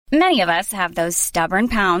Many of us have those stubborn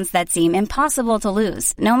pounds that seem impossible to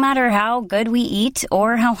lose, no matter how good we eat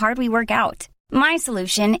or how hard we work out. My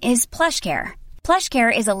solution is PlushCare.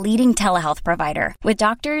 PlushCare is a leading telehealth provider with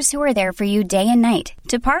doctors who are there for you day and night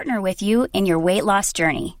to partner with you in your weight loss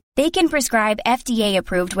journey. They can prescribe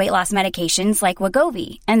FDA-approved weight loss medications like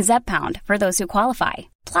Wegovy and Zepbound for those who qualify.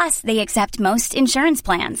 Plus, they accept most insurance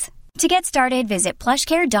plans. To get started, visit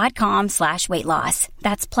plushcare.com/weightloss.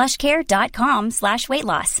 That's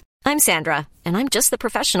plushcare.com/weightloss. I'm Sandra, and I'm just the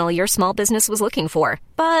professional your small business was looking for.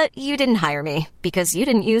 But you didn't hire me because you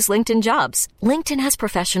didn't use LinkedIn Jobs. LinkedIn has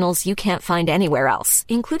professionals you can't find anywhere else,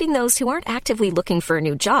 including those who aren't actively looking for a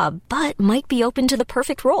new job, but might be open to the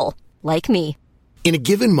perfect role, like me. In a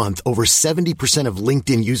given month, over 70% of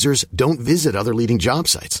LinkedIn users don't visit other leading job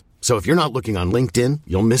sites. So if you're not looking on LinkedIn,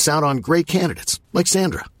 you'll miss out on great candidates like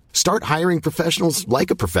Sandra. Start hiring professionals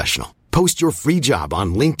like a professional. Post your free job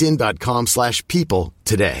on linkedin.com/people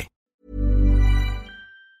today.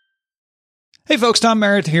 Hey folks, Tom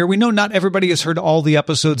Merritt here. We know not everybody has heard all the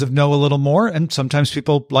episodes of Know a Little More, and sometimes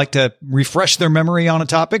people like to refresh their memory on a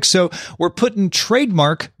topic, so we're putting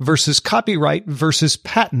trademark versus copyright versus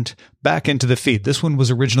patent back into the feed. This one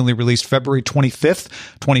was originally released February 25th,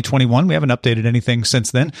 2021. We haven't updated anything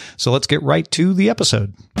since then, so let's get right to the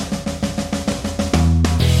episode.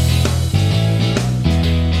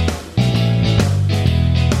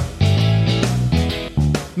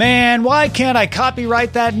 Man, why can't I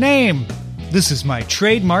copyright that name? This is my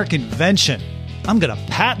trademark invention. I'm going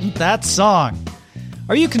to patent that song.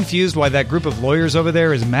 Are you confused why that group of lawyers over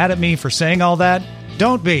there is mad at me for saying all that?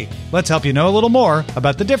 Don't be. Let's help you know a little more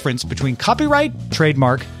about the difference between copyright,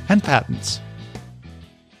 trademark, and patents.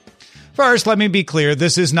 First, let me be clear,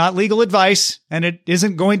 this is not legal advice, and it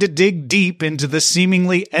isn't going to dig deep into the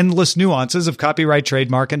seemingly endless nuances of copyright,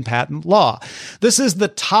 trademark, and patent law. This is the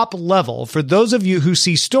top level for those of you who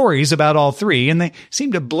see stories about all three, and they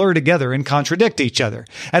seem to blur together and contradict each other.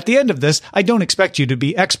 At the end of this, I don't expect you to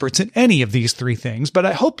be experts in any of these three things, but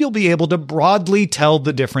I hope you'll be able to broadly tell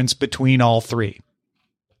the difference between all three.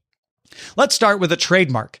 Let's start with a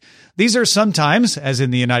trademark. These are sometimes, as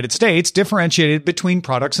in the United States, differentiated between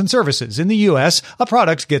products and services. In the U.S., a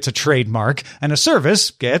product gets a trademark and a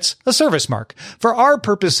service gets a service mark. For our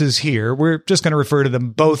purposes here, we're just going to refer to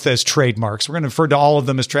them both as trademarks. We're going to refer to all of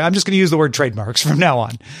them as I'm just going to use the word trademarks from now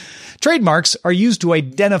on. Trademarks are used to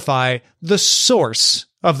identify the source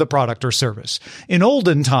of the product or service. In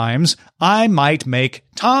olden times, I might make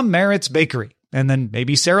Tom Merritt's Bakery. And then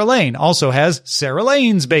maybe Sarah Lane also has Sarah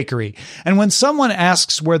Lane's Bakery. And when someone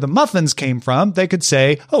asks where the muffins came from, they could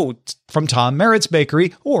say, oh, it's from Tom Merritt's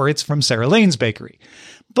Bakery, or it's from Sarah Lane's Bakery.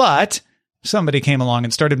 But somebody came along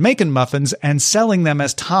and started making muffins and selling them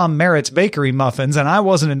as Tom Merritt's Bakery muffins, and I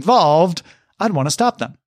wasn't involved, I'd want to stop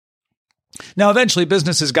them. Now, eventually,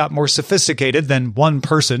 businesses got more sophisticated than one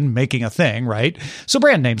person making a thing, right? So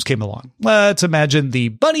brand names came along. Let's imagine the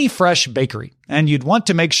Bunny Fresh Bakery, and you'd want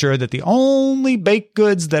to make sure that the only baked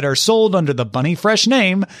goods that are sold under the Bunny Fresh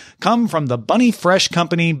name come from the Bunny Fresh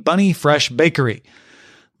Company Bunny Fresh Bakery.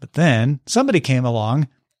 But then somebody came along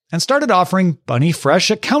and started offering Bunny Fresh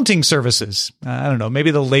accounting services. I don't know,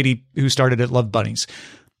 maybe the lady who started it loved bunnies.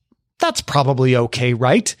 That's probably okay,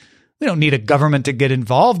 right? We don't need a government to get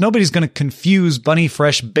involved. Nobody's going to confuse Bunny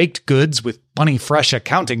Fresh baked goods with Bunny Fresh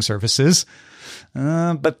accounting services.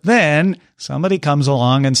 But then somebody comes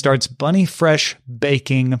along and starts Bunny Fresh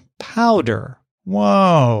baking powder.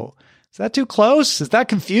 Whoa. Is that too close? Is that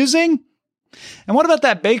confusing? And what about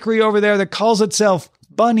that bakery over there that calls itself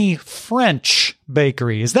Bunny French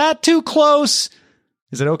Bakery? Is that too close?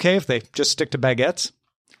 Is it okay if they just stick to baguettes?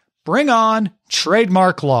 Bring on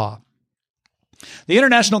trademark law. The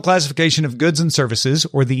International Classification of Goods and Services,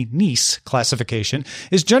 or the NICE classification,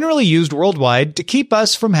 is generally used worldwide to keep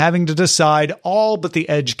us from having to decide all but the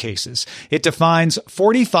edge cases. It defines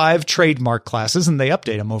 45 trademark classes, and they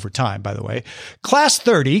update them over time, by the way. Class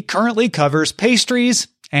 30 currently covers pastries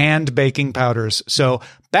and baking powders. So,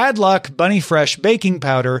 bad luck, Bunny Fresh baking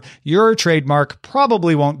powder, your trademark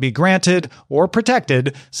probably won't be granted or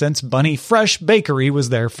protected since Bunny Fresh Bakery was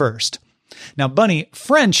there first. Now, Bunny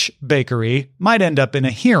French Bakery might end up in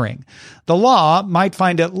a hearing. The law might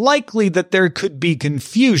find it likely that there could be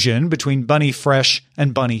confusion between Bunny Fresh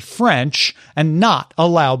and Bunny French and not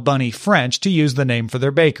allow Bunny French to use the name for their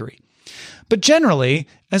bakery. But generally,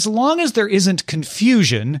 as long as there isn't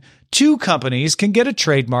confusion, two companies can get a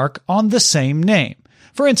trademark on the same name.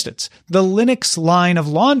 For instance, the Linux line of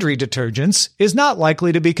laundry detergents is not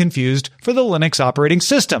likely to be confused for the Linux operating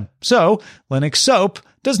system. So, Linux Soap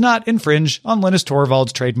does not infringe on Linus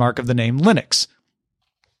Torvalds' trademark of the name Linux.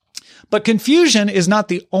 But confusion is not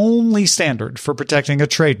the only standard for protecting a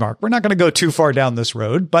trademark. We're not going to go too far down this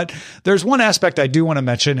road, but there's one aspect I do want to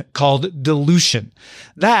mention called dilution.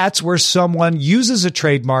 That's where someone uses a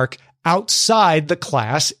trademark outside the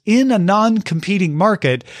class in a non-competing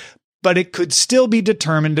market, but it could still be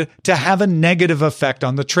determined to have a negative effect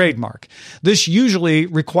on the trademark. This usually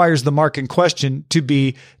requires the mark in question to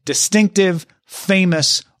be distinctive,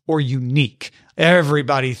 famous, or unique.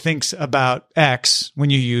 Everybody thinks about X when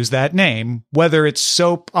you use that name, whether it's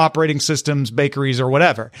soap, operating systems, bakeries, or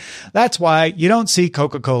whatever. That's why you don't see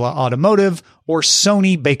Coca-Cola Automotive or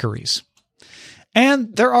Sony Bakeries.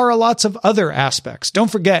 And there are lots of other aspects.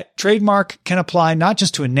 Don't forget, trademark can apply not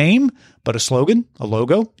just to a name, but a slogan, a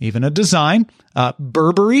logo, even a design.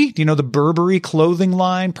 Burberry, do you know the Burberry clothing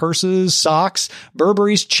line, purses, socks?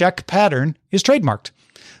 Burberry's check pattern is trademarked.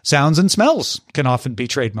 Sounds and smells can often be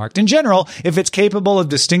trademarked. In general, if it's capable of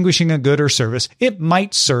distinguishing a good or service, it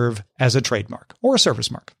might serve as a trademark or a service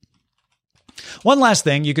mark. One last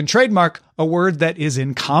thing, you can trademark a word that is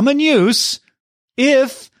in common use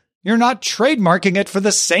if you're not trademarking it for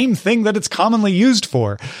the same thing that it's commonly used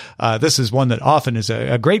for. This is one that often is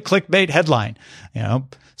a great clickbait headline.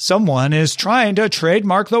 Someone is trying to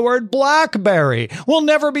trademark the word BlackBerry. We'll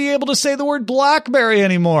never be able to say the word BlackBerry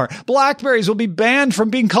anymore. Blackberries will be banned from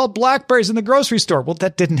being called Blackberries in the grocery store. Well,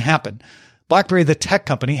 that didn't happen. BlackBerry, the tech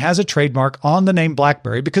company, has a trademark on the name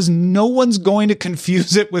BlackBerry because no one's going to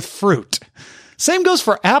confuse it with fruit. Same goes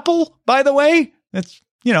for Apple, by the way. It's,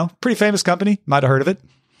 pretty famous company. Might have heard of it.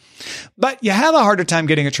 But you have a harder time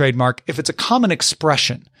getting a trademark if it's a common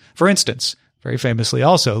expression. For instance, very famously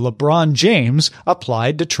also, LeBron James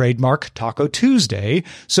applied to trademark Taco Tuesday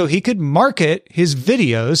so he could market his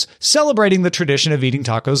videos celebrating the tradition of eating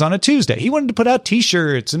tacos on a Tuesday. He wanted to put out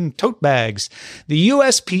t-shirts and tote bags. The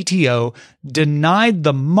USPTO denied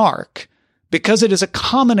the mark because it is a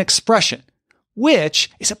common expression,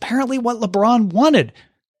 which is apparently what LeBron wanted.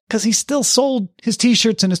 Because he still sold his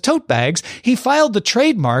t-shirts and his tote bags, he filed the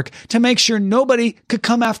trademark to make sure nobody could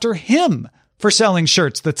come after him for selling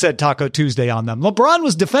shirts that said Taco Tuesday on them. LeBron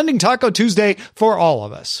was defending Taco Tuesday for all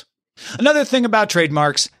of us. Another thing about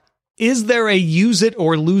trademarks, is there a use it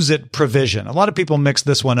or lose it provision? A lot of people mix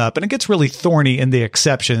this one up, and it gets really thorny in the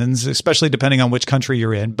exceptions, especially depending on which country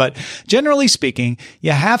you're in. But generally speaking,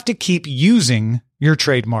 you have to keep using your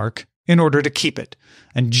trademark in order to keep it.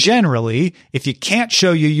 And generally, if you can't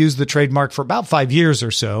show you use the trademark for about 5 years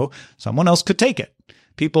or so, someone else could take it.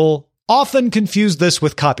 People often confuse this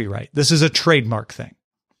with copyright. This is a trademark thing.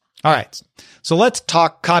 All right, so let's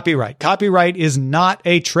talk copyright. Copyright is not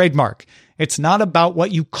a trademark. It's not about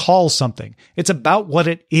what you call something. It's about what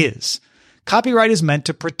it is. Copyright is meant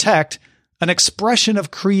to protect an expression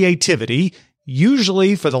of creativity,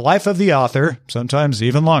 usually for the life of the author, sometimes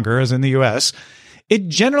even longer, as in the US. It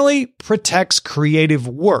generally protects creative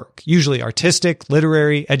work, usually artistic,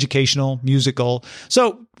 literary, educational, musical.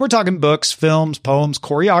 So we're talking books, films, poems,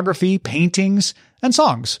 choreography, paintings, and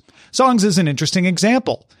songs. Songs is an interesting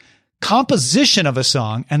example. Composition of a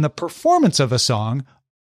song and the performance of a song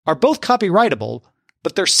are both copyrightable,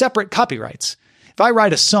 but they're separate copyrights. If I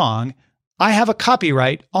write a song, I have a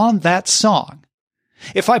copyright on that song.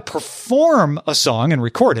 If I perform a song and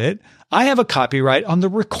record it, I have a copyright on the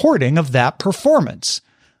recording of that performance.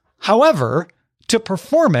 However, to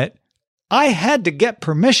perform it, I had to get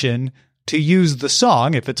permission to use the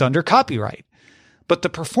song if it's under copyright. But the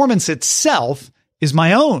performance itself is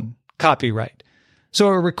my own copyright. So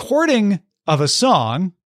a recording of a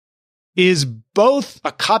song is both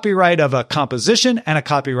a copyright of a composition and a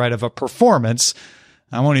copyright of a performance.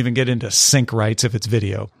 I won't even get into sync rights if it's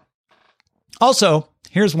video. Also,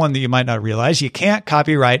 here's one that you might not realize. You can't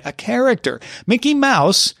copyright a character. Mickey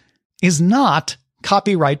Mouse is not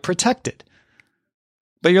copyright protected.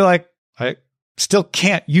 But you're like, I still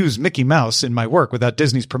can't use Mickey Mouse in my work without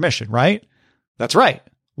Disney's permission, right? That's right.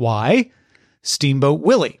 Why? Steamboat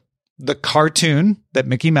Willie, the cartoon that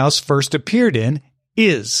Mickey Mouse first appeared in,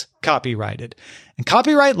 is copyrighted. And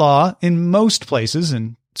copyright law in most places,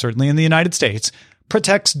 and certainly in the United States,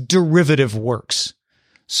 protects derivative works.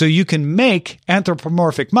 So you can make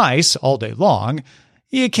anthropomorphic mice all day long.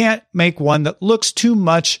 You can't make one that looks too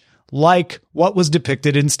much like what was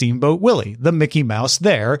depicted in Steamboat Willie, the Mickey Mouse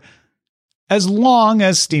there, as long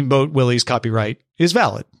as Steamboat Willie's copyright is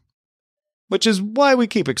valid. Which is why we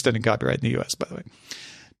keep extending copyright in the US, by the way.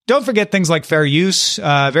 Don't forget things like fair use.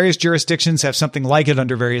 Various jurisdictions have something like it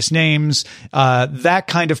under various names. That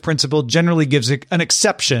kind of principle generally gives an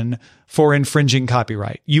exception for infringing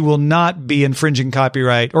copyright. You will not be infringing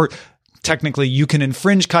copyright, or technically you can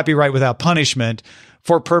infringe copyright without punishment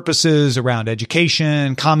for purposes around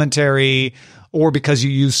education, commentary, or because you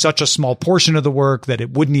use such a small portion of the work that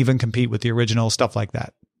it wouldn't even compete with the original, stuff like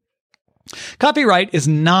that. Copyright is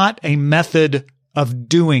not a method of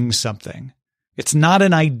doing something. It's not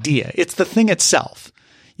an idea. It's the thing itself.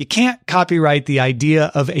 You can't copyright the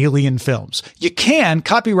idea of alien films. You can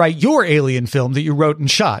copyright your alien film that you wrote and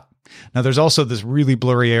shot. Now, there's also this really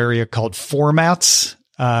blurry area called formats,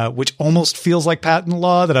 which almost feels like patent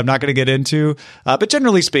law that I'm not going to get into. But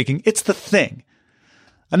generally speaking, it's the thing.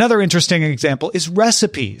 Another interesting example is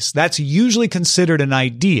recipes. That's usually considered an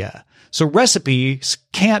idea. So recipes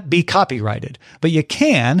can't be copyrighted, but you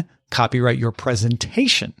can copyright your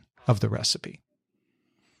presentation of the recipe.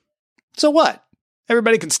 So what?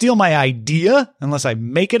 Everybody can steal my idea unless I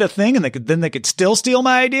make it a thing and then they could still steal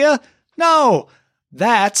my idea? No,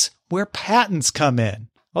 that's where patents come in.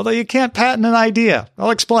 Although you can't patent an idea.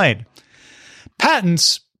 I'll explain.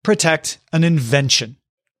 Patents protect an invention.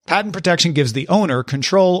 Patent protection gives the owner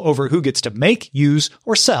control over who gets to make, use,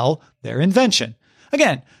 or sell their invention.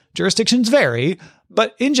 Again, jurisdictions vary,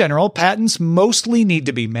 but in general, patents mostly need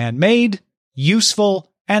to be man-made,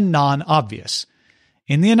 useful, and non-obvious.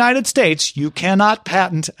 In the United States, you cannot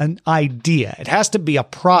patent an idea. It has to be a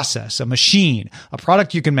process, a machine, a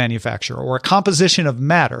product you can manufacture, or a composition of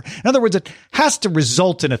matter. In other words, it has to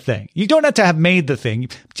result in a thing. You don't have to have made the thing,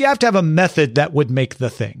 but you have to have a method that would make the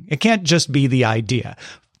thing. It can't just be the idea.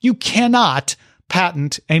 You cannot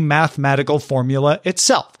patent a mathematical formula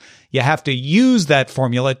itself. You have to use that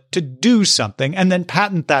formula to do something and then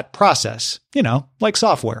patent that process, like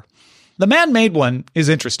software. The man-made one is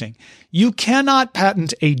interesting. You cannot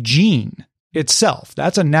patent a gene itself.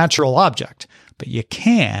 That's a natural object. But you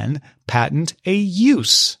can patent a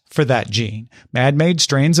use for that gene. Man-made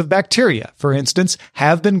strains of bacteria, for instance,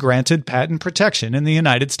 have been granted patent protection in the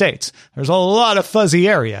United States. There's a lot of fuzzy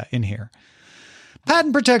area in here.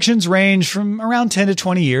 Patent protections range from around 10 to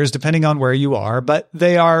 20 years, depending on where you are, but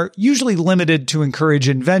they are usually limited to encourage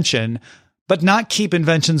invention, but not keep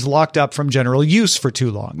inventions locked up from general use for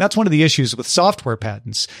too long. That's one of the issues with software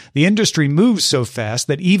patents. The industry moves so fast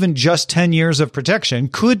that even just 10 years of protection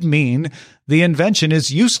could mean the invention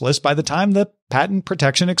is useless by the time the patent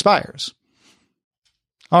protection expires.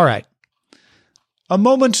 All right. A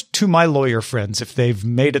moment to my lawyer friends, if they've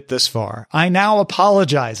made it this far. I now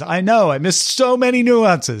apologize. I know I missed so many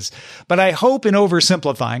nuances, but I hope in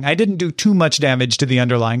oversimplifying, I didn't do too much damage to the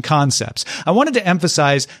underlying concepts. I wanted to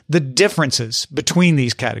emphasize the differences between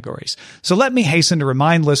these categories. So let me hasten to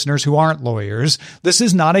remind listeners who aren't lawyers, this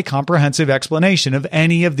is not a comprehensive explanation of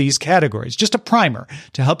any of these categories, just a primer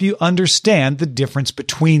to help you understand the difference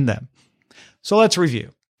between them. So let's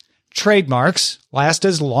review. Trademarks last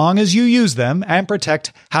as long as you use them and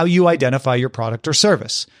protect how you identify your product or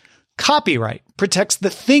service. Copyright protects the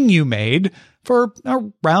thing you made for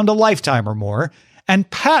around a lifetime or more, and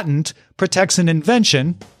patent protects an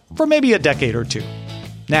invention for maybe a decade or two.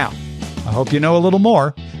 Now, I hope you know a little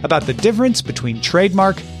more about the difference between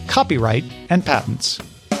trademark, copyright, and patents.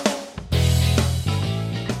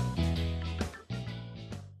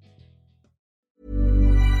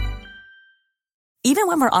 Even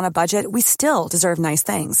when we're on a budget, we still deserve nice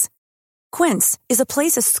things. Quince is a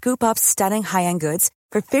place to scoop up stunning high-end goods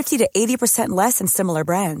for 50 to 80% less than similar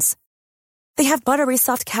brands. They have buttery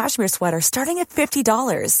soft cashmere sweaters starting at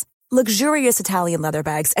 $50, luxurious Italian leather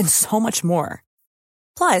bags, and so much more.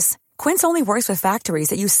 Plus, Quince only works with factories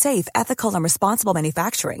that use safe, ethical, and responsible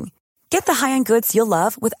manufacturing. Get the high-end goods you'll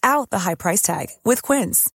love without the high price tag with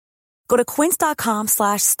Quince. Go to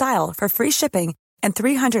quince.com/style for free shipping and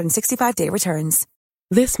 365-day returns.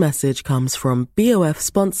 This message comes from BOF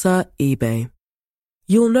sponsor eBay.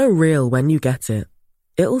 You'll know real when you get it.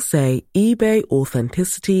 It'll say eBay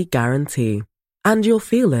Authenticity Guarantee. And you'll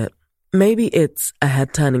feel it. Maybe it's a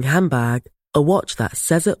head-turning handbag, a watch that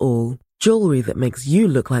says it all, jewelry that makes you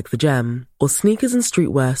look like the gem, or sneakers and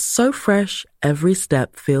streetwear so fresh every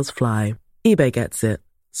step feels fly. eBay gets it.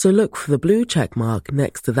 So look for the blue check mark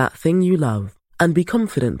next to that thing you love. And be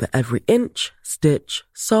confident that every inch, stitch,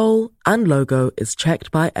 sole, and logo is checked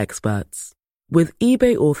by experts. With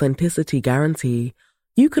eBay Authenticity Guarantee,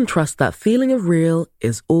 you can trust that feeling of real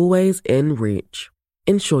is always in reach.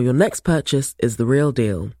 Ensure your next purchase is the real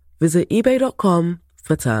deal. Visit eBay.com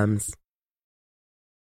for terms.